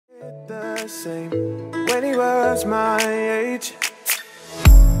the same when he was my age.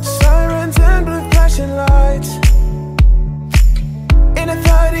 Sirens and blue flashing lights. In the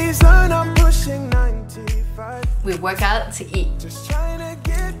 30s and I'm pushing 95. We work out to eat. Just trying to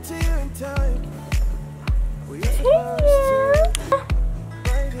get to you in time.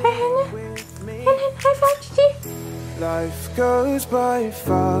 High five, Gigi. Life goes by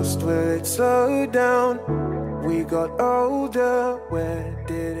fast, will it slow down? We got older, where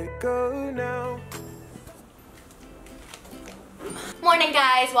did it go now? Morning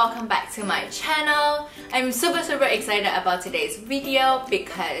guys, welcome back to my channel. I'm super excited about today's video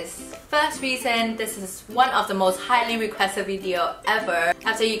because first reason, this is one of the most highly requested video ever.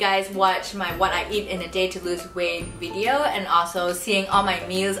 After you guys watch my what I eat in a day to lose weight video and also seeing all my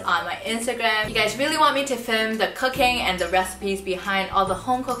meals on my Instagram, you guys really want me to film the cooking and the recipes behind all the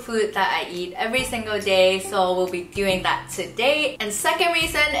home cooked food that I eat every single day, so we'll be doing that today. And second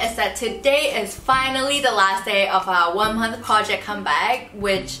reason is that today is finally the last day of our 1 month project comeback,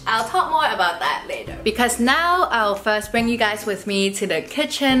 which I'll talk more about that later. Because now I'll first bring you guys with me to the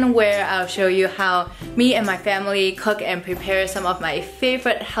kitchen where I'll show you how me and my family cook and prepare some of my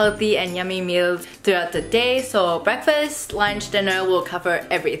favorite healthy and yummy meals throughout the day. So breakfast, lunch, dinner, will cover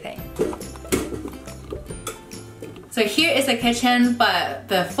everything. So here is the kitchen, but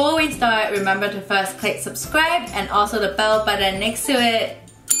before we start, remember to first click subscribe and also the bell button next to it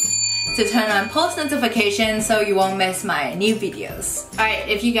to turn on post notifications so you won't miss my new videos. Alright,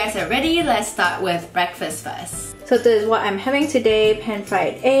 if you guys are ready, let's start with breakfast first. So this is what I'm having today: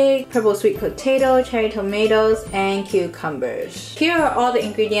 pan-fried egg, purple sweet potato, cherry tomatoes, and cucumbers. Here are all the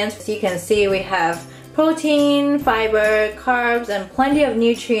ingredients. As you can see, we have protein, fiber, carbs, and plenty of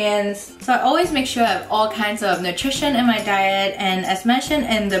nutrients. So I always make sure I have all kinds of nutrition in my diet, and as mentioned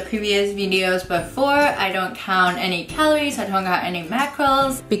in the previous videos before, I don't count any calories, I don't count any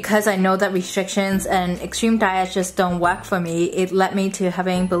macros. Because I know that restrictions and extreme diets just don't work for me, it led me to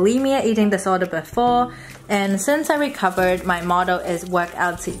having bulimia eating disorder before, and since I recovered, my motto is work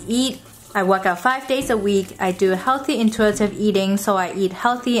out to eat. I work out 5 days a week. I do healthy intuitive eating, so I eat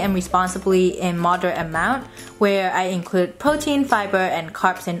healthy and responsibly in moderate amount, where I include protein, fiber, and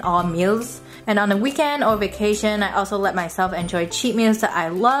carbs in all meals. And on the weekend or vacation, I also let myself enjoy cheat meals that I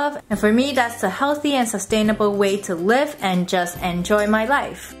love. And for me, that's the healthy and sustainable way to live and just enjoy my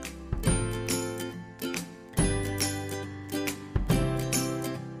life.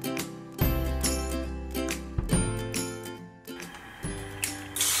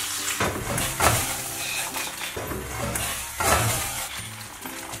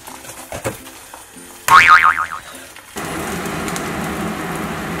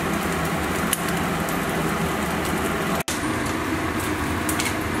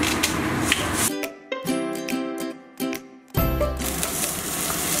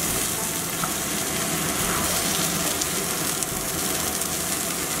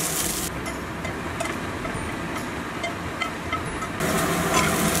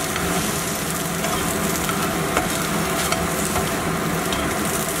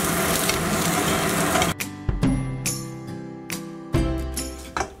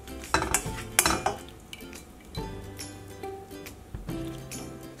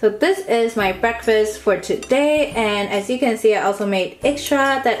 So this is my breakfast for today, and as you can see, I also made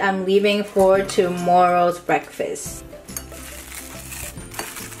extra that I'm leaving for tomorrow's breakfast.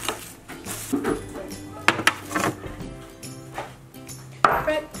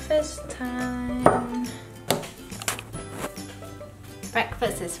 Breakfast time.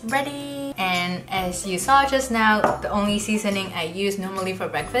 Breakfast is ready, and as you saw just now, the only seasoning I use normally for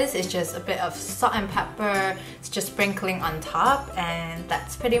breakfast is just a bit of salt and pepper. It's just sprinkling on top, and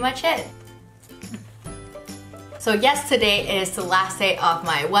that's pretty much it. So yes, today is the last day of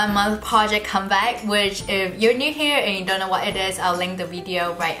my 1 month project comeback, which if you're new here and you don't know what it is, I'll link the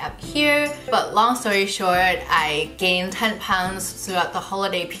video right up here. But long story short, I gained 10 pounds throughout the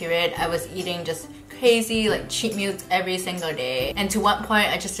holiday period. I was eating just crazy like cheat meals every single day, and to one point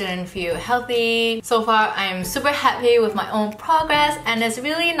I just didn't feel healthy. So far I'm super happy with my own progress, and it's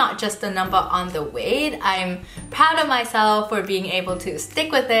really not just the number on the weight. I'm proud of myself for being able to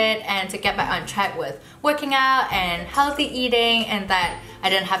stick with it and to get back on track with working out and healthy eating, and that I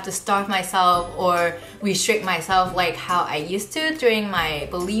didn't have to starve myself or restrict myself like how I used to during my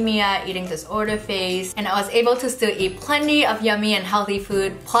bulimia eating disorder phase, and I was able to still eat plenty of yummy and healthy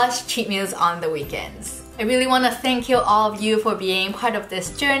food plus cheat meals on the weekends. I really want to thank you, all of you, for being part of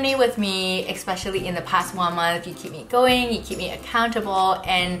this journey with me, especially in the past 1 month. You keep me going, you keep me accountable,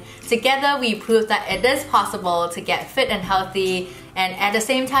 and together we proved that it is possible to get fit and healthy and at the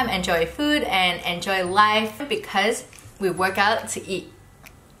same time enjoy food and enjoy life, because we work out to eat.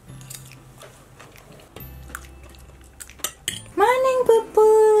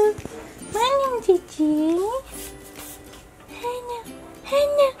 姐姐。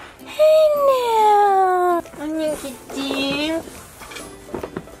Hello，安妮姐姐。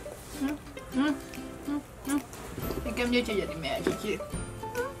你今朝着咗啲咩啊，姐姐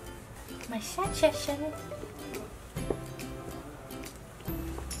？Massage。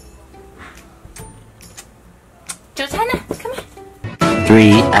早餐啦 ，come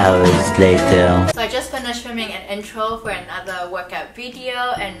on。3 hours later. So I just finished filming an intro for another workout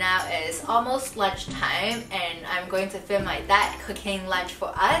video, and now it's almost lunchtime and I'm going to film my dad cooking lunch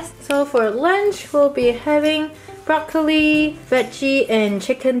for us. So for lunch we'll be having broccoli, veggie and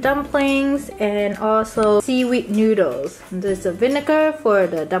chicken dumplings, and also seaweed noodles. And there's a vinegar for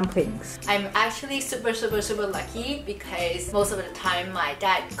the dumplings. I'm actually super lucky because most of the time my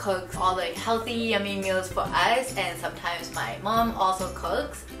dad cooks all the healthy yummy meals for us, and sometimes my mom also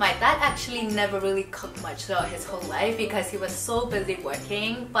cooks. My dad actually never really cooked much throughout his whole life because he was so busy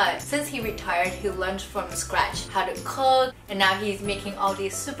working, but since he retired he learned from scratch how to cook, and now he's making all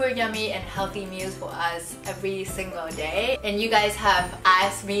these super yummy and healthy meals for us every single day. And you guys have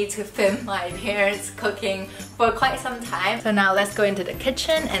asked me to film my parents cooking for quite some time, so now let's go into the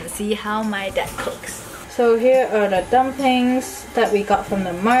kitchen and see how my dad cooks. So here are the dumplings that we got from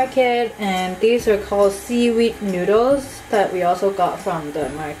the market, and these are called seaweed noodles that we also got from the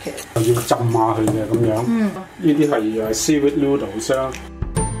market. 要浸下佢嘅咁樣，呢啲係seaweed noodles 啦。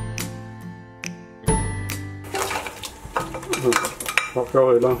落咗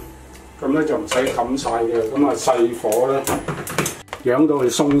佢啦，咁咧就唔使冚晒嘅，咁啊細火咧，養到佢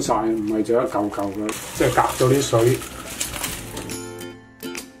鬆晒，唔係就一嚿嚿嘅，即係隔咗啲水。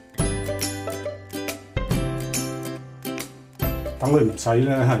等佢唔使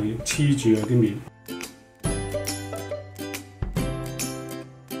咧係黐住嗰啲面。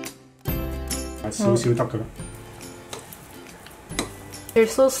少少得㗎啦。They're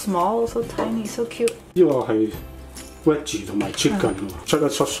so small, so tiny, so cute. 呢個係 veggie 同埋 chicken 出一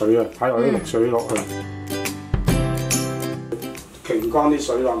出水啊，擺落啲綠水落去，擎乾啲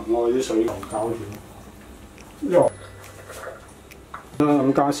水啦，唔愛啲水流搞住。呢個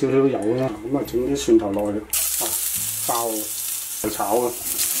咁加少少油啦，咁啊整啲蒜頭落去，爆嚟炒啊。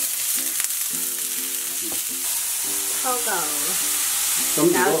超夠。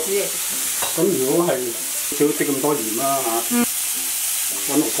咁如果係少啲咁多鹽啦嚇，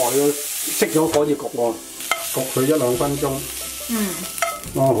揾落蓋咯，熄咗火要焗喎，焗佢1-2分鐘。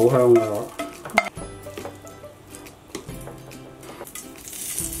好香㗎。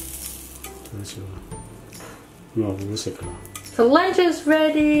少少，咁好食㗎啦。So lunch is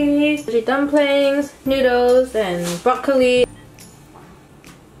ready. Veggie dumplings, noodles, and broccoli.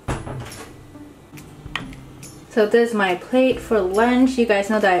 So this is my plate for lunch. You guys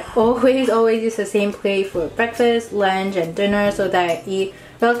know that I always use the same plate for breakfast, lunch, and dinner so that I eat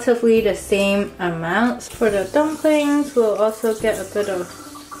relatively the same amounts. For the dumplings, we'll also get a bit of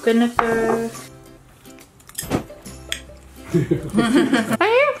vinegar.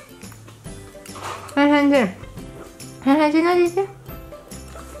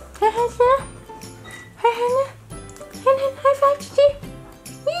 High five, Gigi.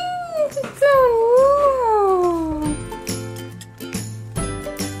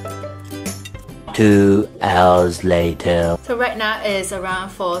 2 hours later. So right now it's around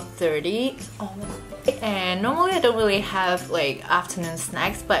 4:30, and normally I don't really have like afternoon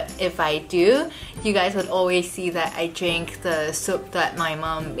snacks, but if I do, you guys would always see that I drink the soup that my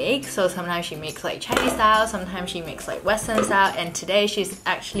mom makes. So sometimes she makes like Chinese style, sometimes she makes like Western style, and today she's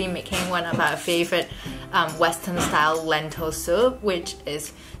actually making one of our favorite Western style lentil soup, which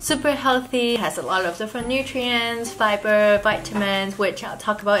is super healthy, has a lot of different nutrients, fiber, vitamins, which I'll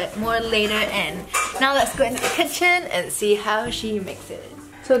talk about it more later. And now let's go into the kitchen and see how she makes it.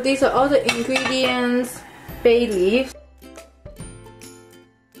 So these are all the ingredients: bay leaves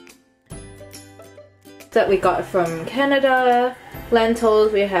that we got from Canada,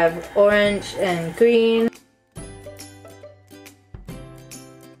 lentils, we have orange and green,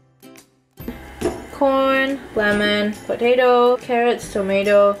 corn, lemon, potato, carrots,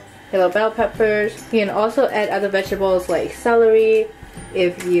 tomato, yellow bell peppers. You can also add other vegetables like celery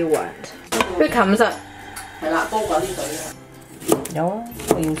if you want. 佢冚實。係啦，煲滾啲水嘅。有啊，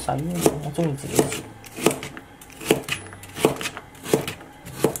我要洗嘅，我中意自己切。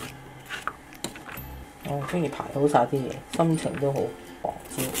我中意排好晒啲嘢，心情都好薄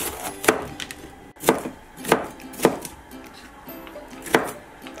焦。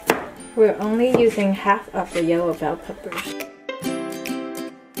We're only using half of the yellow bell peppers.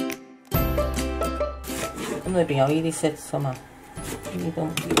 咁裏邊有呢啲色啊嘛，呢啲都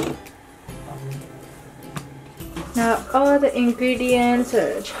唔要。Now all the ingredients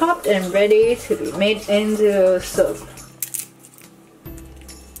are chopped and ready to be made into soup.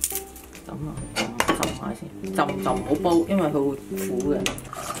 浸下先，浸唔好煲，因為佢會苦嘅。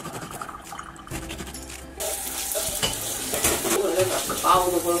爆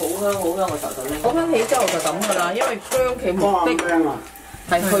到佢好香好香嘅時候就拎。嗰番起之後就咁噶啦，因為薑其目的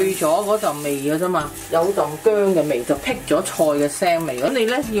係去咗嗰陣味嘅啫嘛，有陣薑嘅味就辟咗菜嘅腥味。如果你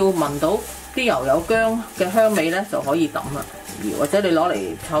咧要聞到啲油有薑嘅香味咧，就可以抌啦，或者你攞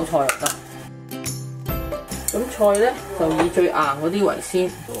嚟炒菜又得。咁菜咧就以最硬嗰啲為先。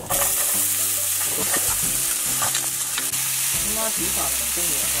媽煮飯唔中意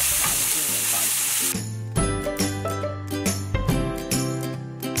嘅，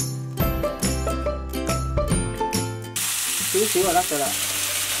少少就得㗎啦，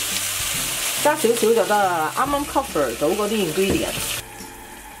加少少就得啦，啱啱 cover 到嗰啲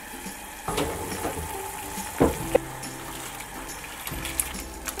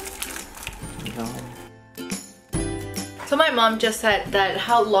ingredient。So my mom just said that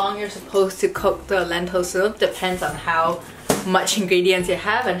how long you're supposed to cook the lentil soup depends on how much ingredients you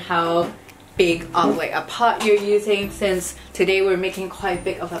have and how big of like a pot you're using, since today we're making quite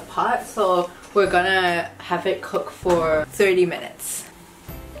big of a pot, so we're gonna have it cook for 30 minutes.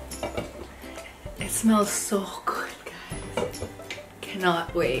 It smells so good, guys.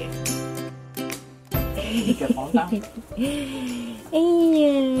 Cannot wait. 哎呀，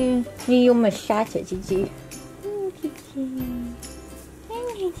你有冇沙小鸡鸡？鸡鸡，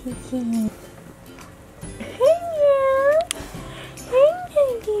鸡鸡，哎呀，哎呀，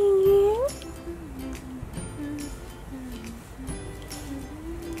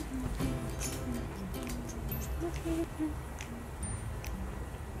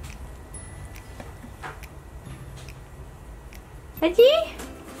阿芝，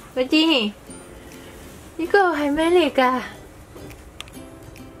阿芝，呢個係咩嚟㗎？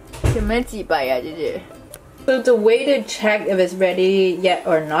做咩自閉啊，姐姐？ So the way to check if it's ready yet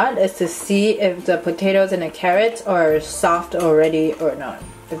or not is to see if the potatoes and the carrots are soft already or not.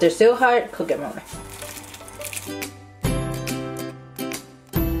 If they're still hard, cook it more.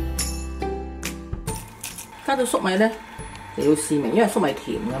 加到粟米咧就要試味，因為粟米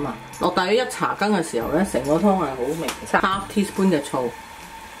甜噶嘛。落大約1茶羹嘅時候咧，成個湯係好味。half teaspoon 嘅醋，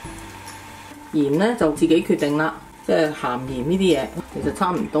鹽咧就自己決定啦，即係鹹鹽呢啲嘢其實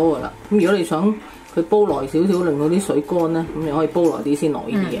差唔多噶啦。咁如果你想佢煲耐少少，令到啲水乾咧，咁你可以煲耐啲先落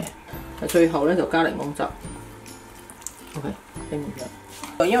呢啲嘢。最後咧就加檸檬汁。OK， 檸檬汁。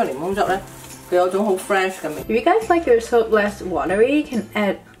因為檸檬汁咧，佢有種好 fresh 嘅味。 If you guys like your soup less watery, you can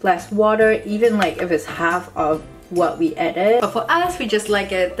add less water, even like if it's half of what we added. But for us, we just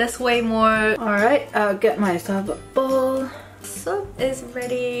like it this way more. Alright, I'll get myself a bowl. Soup is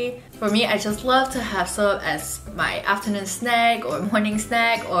ready. For me, I just love to have soup as my afternoon snack or morning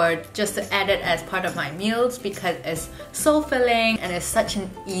snack, or just to add it as part of my meals because it's so filling and it's such an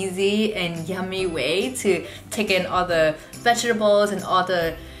easy and yummy way to take in all the vegetables and all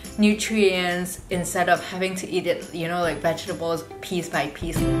the nutrients instead of having to eat it, you know, like vegetables piece by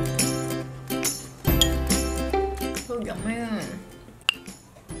piece. So yummy.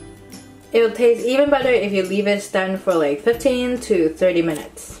 It'll taste even better if you leave it stand for like 15 to 30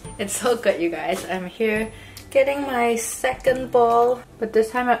 minutes. It's so good, you guys. I'm here getting my second bowl, but this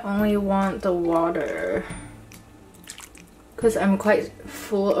time I only want the water because I'm quite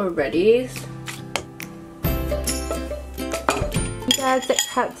full already. 依家即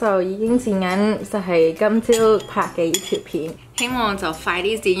刻就已經剪緊，就係今朝拍嘅呢條片，希望就快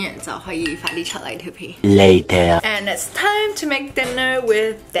啲剪完就可以快啲出嚟條片。Later. And it's time to make dinner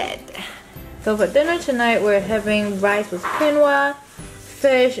with Dad. So for dinner tonight, we're having rice with quinoa,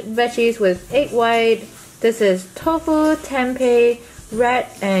 fish, veggies with egg white. This is tofu, tempeh, red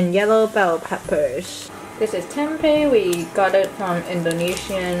and yellow bell peppers. This is tempeh. We got it from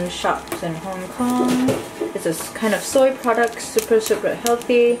Indonesian shops in Hong Kong. It's a kind of soy product, super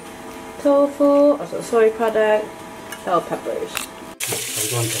healthy. Tofu, also soy product. Bell peppers.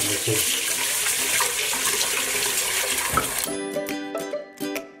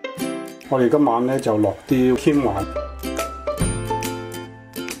 我哋今晚咧就落啲芡環。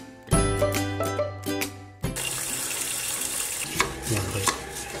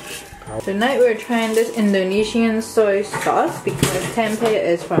Tonight we're trying this Indonesian soy sauce because tempeh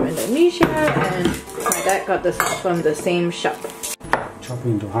is from Indonesia and my dad got the sauce from the same shop. Chop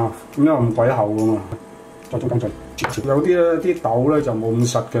into half， 咁因為咁鬼厚噶嘛，再中間再切。有啲咧啲豆咧就冇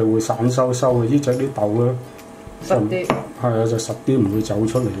咁實嘅，會散收嘅。呢隻啲豆咧實啲，係啊，就實啲，唔會走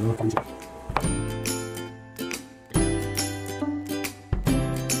出嚟咯。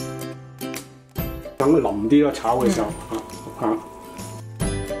等佢腍啲咯，炒嘅時候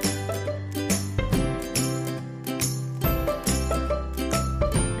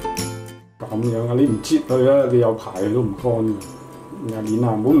咁樣啊！你唔擠佢咧，你有排都唔乾嘅。然後捏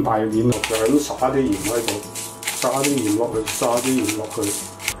啊，唔好咁大力捏落，就係咁撒啲鹽喺度，撒啲鹽落去，撒啲鹽落去。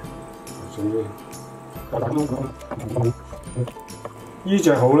呢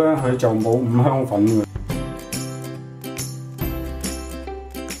隻好咧，佢就冇五香粉嘅。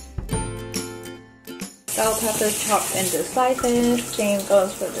Bell peppers chopped into slices. Same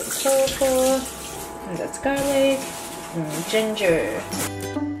goes for the tofu and the garlic and ginger.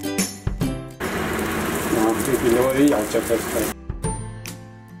 你見到啲油隻嘅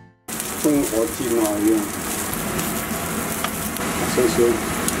中火煎啊，已經少少。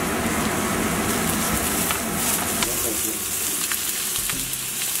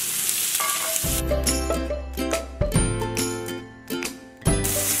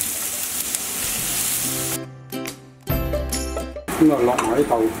咁啊，落埋啲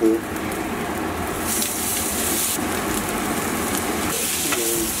豆腐。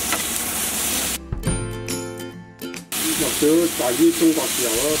落少大啲中國豉油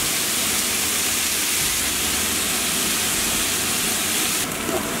咯。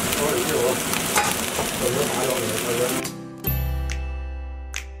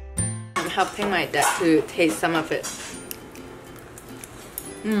I'm helping my dad to taste some of it.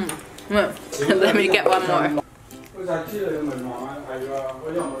 Let me get one more.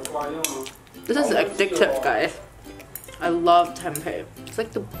 This is addictive, guys. I love tempeh. It's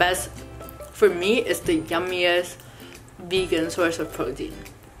like the best. For me, it's the yummiest vegan source of protein.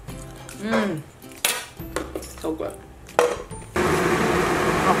 So good.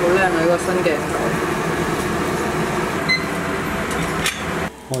 好靚啊！呢個新鏡頭。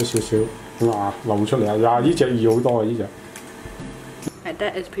開少少，哇！流出嚟啊！呀，呢隻易好多啊！呢隻。My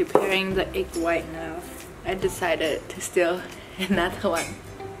dad is preparing the egg white now. I decided to steal another one.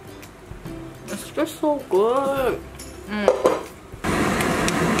 It's just so good.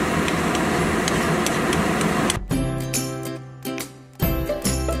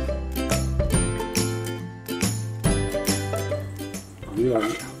 呢個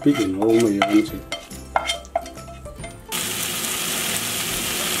必然好味嘅今次。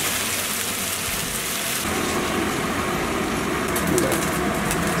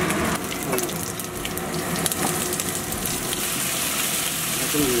我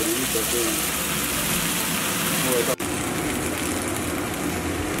中意用呢隻先。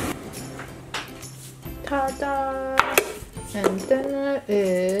Ta-da! And dinner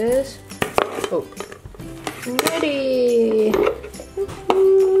is ready.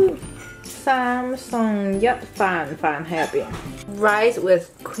 三餸一飯喺入邊。Rice with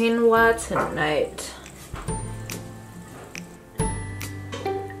quinoa tonight.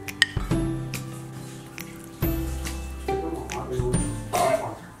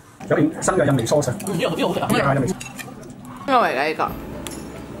 有邊新嘅印尼蔬菜。呢個好食啊！呢個印尼。咩嚟㗎呢個？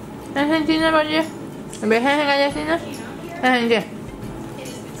輕輕煎啦，不如你俾輕輕嘅嘢先啦，輕輕煎，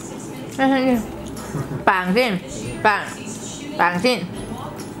輕輕煎，嘭先，嘭先，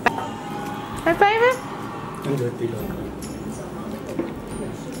係快咩？跟住跌落。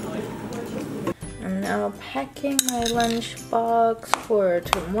I'm now packing my lunch box for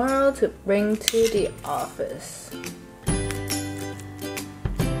tomorrow to bring to the office.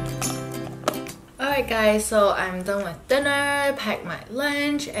 Alright guys, so I'm done with dinner, packed my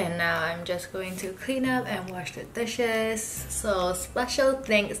lunch, and now I'm just going to clean up and wash the dishes. So special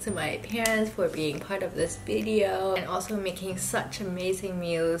thanks to my parents for being part of this video and also making such amazing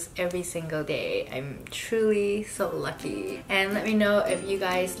meals every single day. I'm truly so lucky. And let me know if you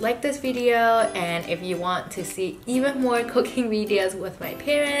guys like this video and if you want to see even more cooking videos with my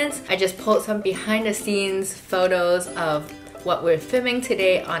parents. I just pulled some behind the scenes photos of what we're filming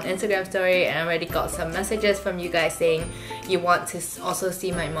today on Instagram story, and I already got some messages from you guys saying you want to also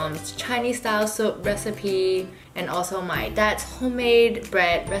see my mom's Chinese style soup recipe and also my dad's homemade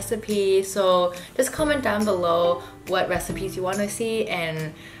bread recipe. So just comment down below what recipes you want to see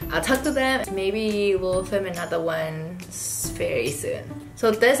and I'll talk to them. Maybe we'll film another one very soon.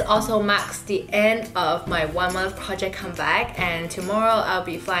 So this also marks the end of my 1 month project comeback, and tomorrow I'll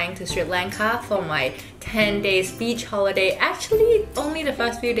be flying to Sri Lanka for my 10 days beach holiday. Actually, only the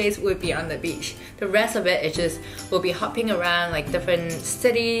first few days will be on the beach. The rest of it is just we'll be hopping around like different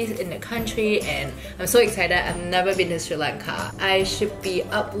cities in the country, and I'm so excited. I've never been to Sri Lanka. I should be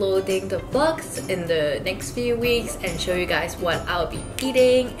uploading the vlogs in the next few weeks and show you guys what I'll be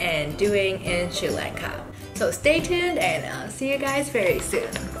eating and doing in Sri Lanka. So stay tuned and I'll see you guys very soon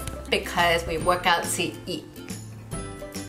because we work out to eat.